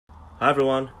Hi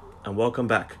everyone, and welcome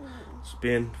back. It's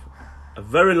been a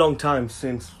very long time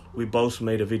since we both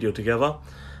made a video together,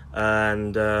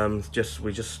 and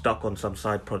we just stuck on some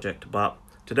side project. But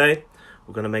today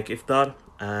we're gonna make iftar,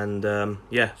 and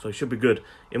so it should be good.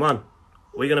 Iman,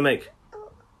 what are you gonna make?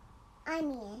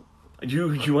 Onion.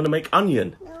 You want to make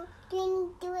onion? No,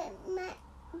 do it,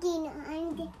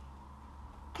 and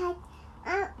cut.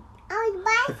 I'll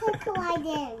bicycle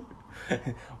again.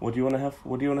 What do you want to have?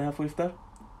 What do you want to have for iftar?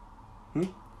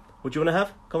 What do you want to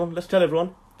have? Come on, let's tell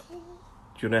everyone. Do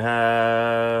you want to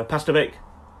have pasta bake?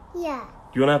 Yeah.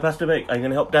 Do you want to have pasta bake? Are you going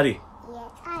to help Daddy?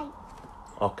 Yes,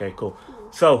 Okay, cool.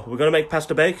 So, we're going to make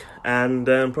pasta bake and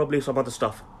probably some other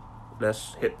stuff.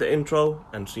 Let's hit the intro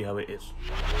and see how it is.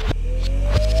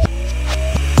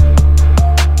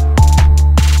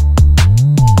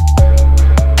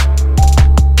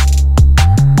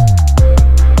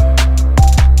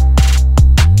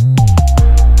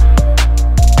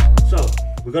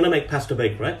 We're gonna make pasta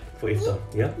bake, right? For iftar,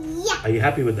 yeah? Yeah. Are you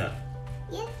happy with that?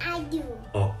 Yes, I do.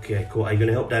 Okay, cool. Are you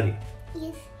gonna help Daddy?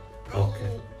 Yes, Okay.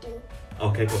 I do.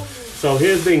 Okay, cool. So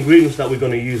here's the ingredients that we're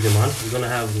gonna use, Iman. We're gonna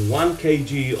have 1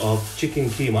 kg of chicken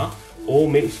Kema, all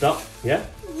minced up, yeah?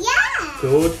 Yeah.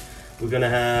 Good. We're gonna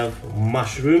have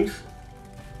mushrooms,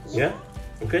 yeah?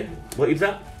 Okay, what is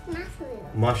that? Mushroom.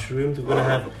 Mushrooms. We're gonna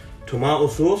have tomato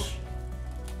sauce.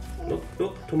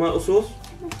 Look, tomato sauce.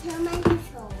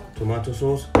 Tomato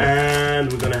sauce,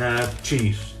 and we're gonna have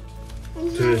cheese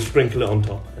to sprinkle it on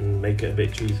top and make it a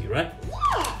bit cheesy, right?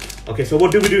 Yeah. Okay, so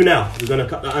what do we do now? We're gonna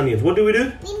cut the onions. What do we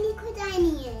do? Maybe cut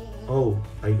onion. Oh,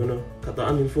 are you gonna cut the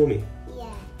onion for me?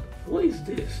 Yeah. What is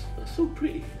this? That's so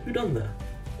pretty. Who done that?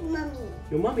 Mommy.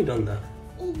 Your mummy done that.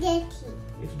 It's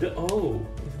dirty.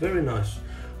 It's very nice.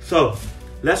 So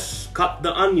let's cut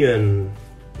the onion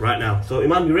right now. So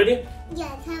Iman, you ready?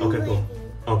 Yes, I'm Okay, ready. cool.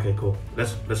 Okay, cool.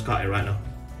 Let's cut it right now.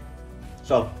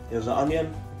 So here's the onion,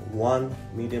 1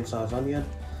 medium-sized onion,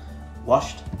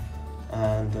 washed,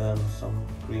 and some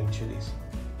green chilies.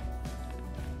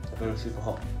 They're very super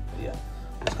hot. But yeah,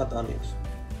 let's cut the onions.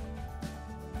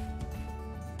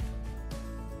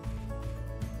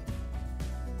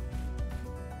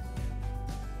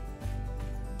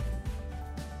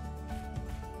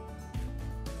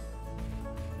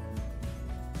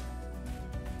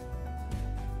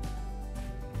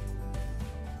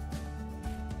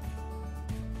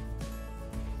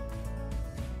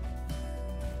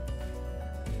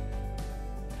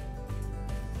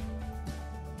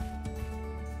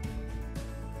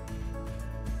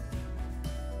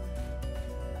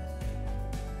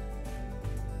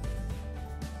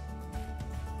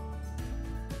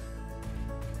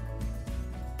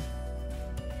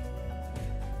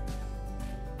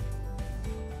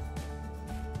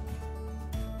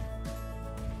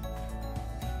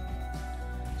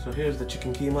 So here's the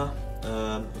chicken Kema.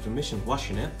 If you're missing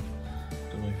washing it,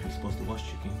 don't know if you're supposed to wash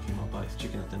chicken Kema, but it's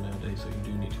chicken at the end of the day, so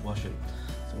you do need to wash it.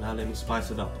 So now let me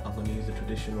spice it up. I'm going to use the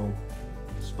traditional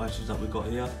spices that we got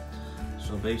here.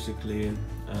 So basically,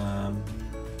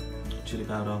 chili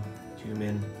powder,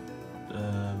 cumin,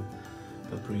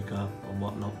 paprika and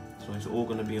whatnot. So it's all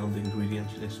going to be on the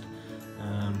ingredients list.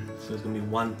 So it's going to be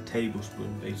 1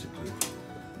 tablespoon basically.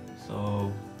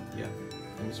 So yeah,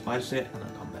 let me spice it and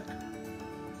I'll come back.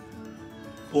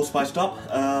 All spiced up.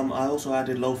 I also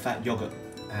added low-fat yogurt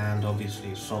and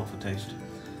obviously salt for taste.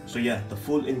 So yeah, the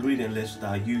full ingredient list that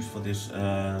I used for this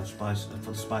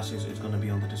spices is going to be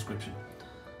on the description.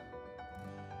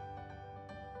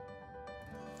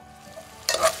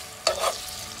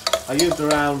 I used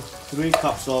around 3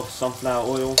 cups of sunflower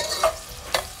oil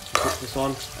to cook this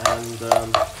on, and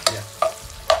yeah,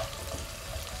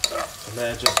 so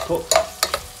let it just cook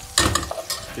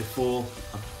before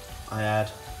I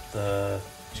add the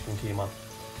chicken Kema.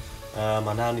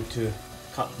 I now need to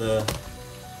cut the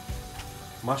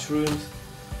mushrooms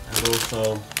and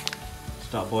also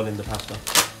start boiling the pasta.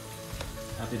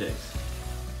 Happy days.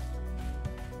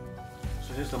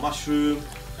 So here's the mushroom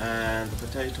and the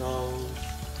potatoes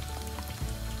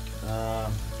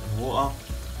and water.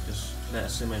 Just let it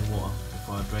simmer in water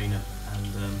before I drain it,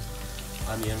 and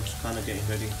onions kind of getting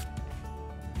ready.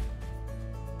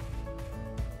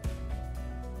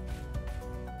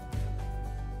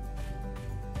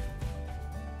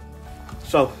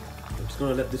 So, I'm just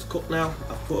going to let this cook now.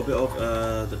 I've put a bit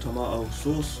of the tomato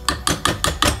sauce,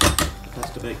 the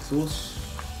pasta bake sauce,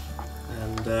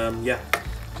 and yeah,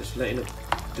 just letting it,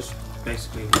 just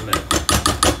basically let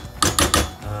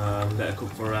it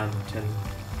cook for around 10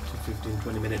 to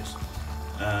 15-20 minutes.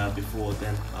 Before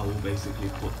then, I will basically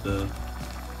put the,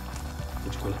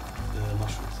 the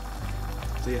mushrooms.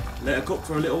 So yeah, let it cook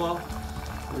for a little while.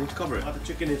 We need to cover it. The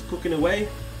chicken is cooking away.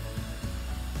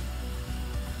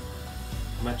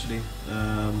 I'm actually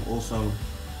also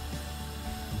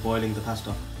boiling the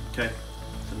pasta. Okay,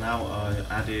 so now I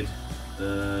added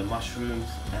the mushrooms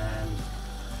and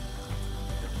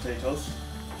the potatoes.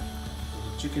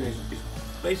 So the chicken is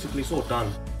basically sort of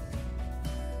done.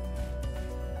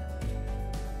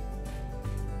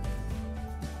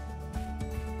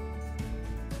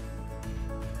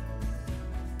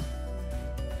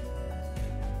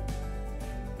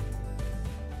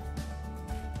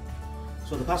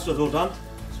 So the pasta is all done,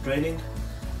 it's draining,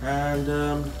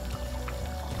 and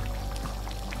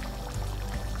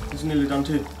it's nearly done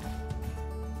too.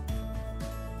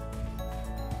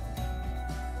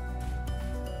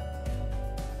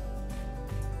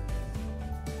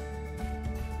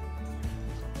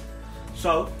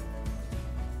 So,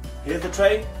 here's the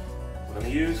tray we're going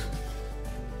to use.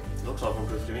 It looks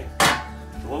oven-proof to me.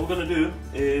 So what we're going to do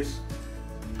is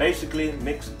basically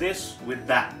mix this with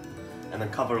that and then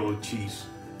cover it with cheese.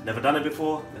 Never done it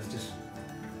before, let's just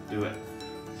do it.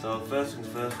 So first things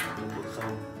first, I'm going to put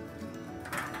some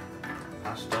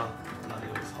pasta, bloody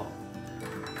hell, it's hot,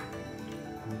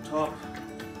 on top.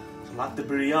 So like the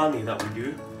biryani that we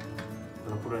do, I'm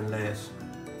going to put it in layers.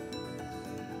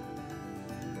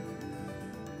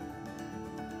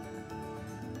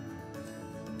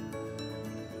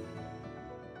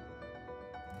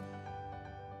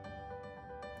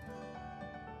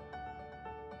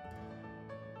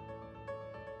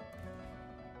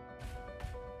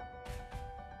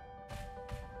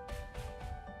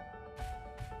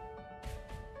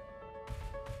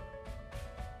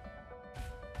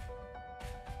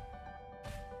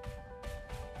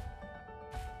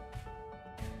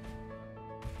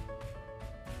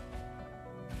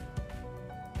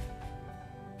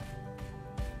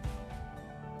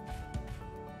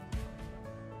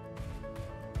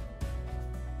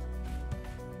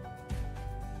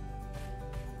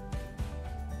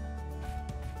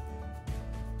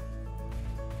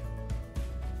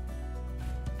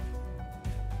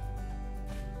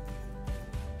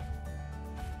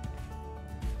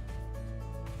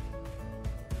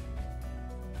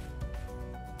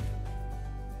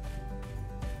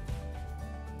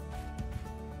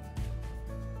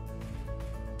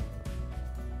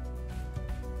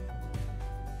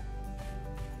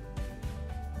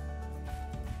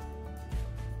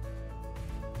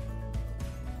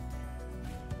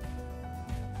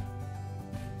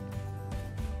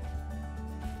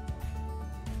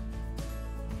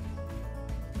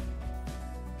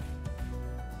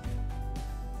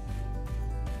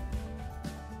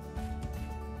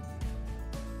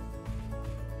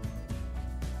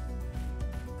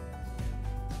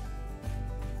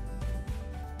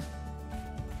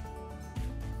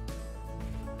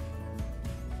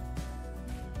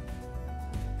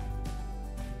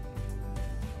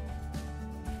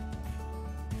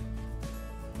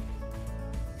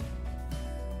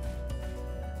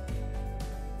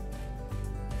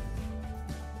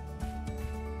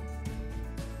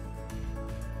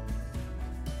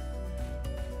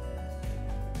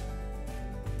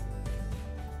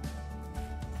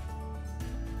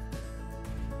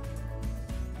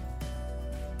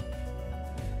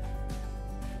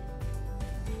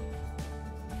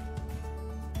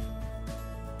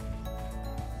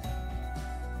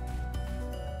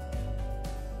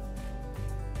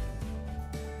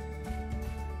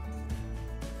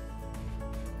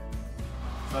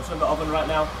 So it's in the oven right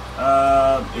now.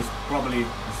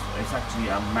 It's actually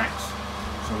a max.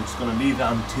 So we're just going to leave it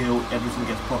until everything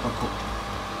gets proper cooked.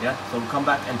 Yeah, so we'll come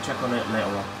back and check on it later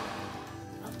on.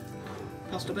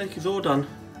 Pasta bake is all done.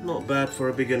 Not bad for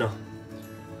a beginner.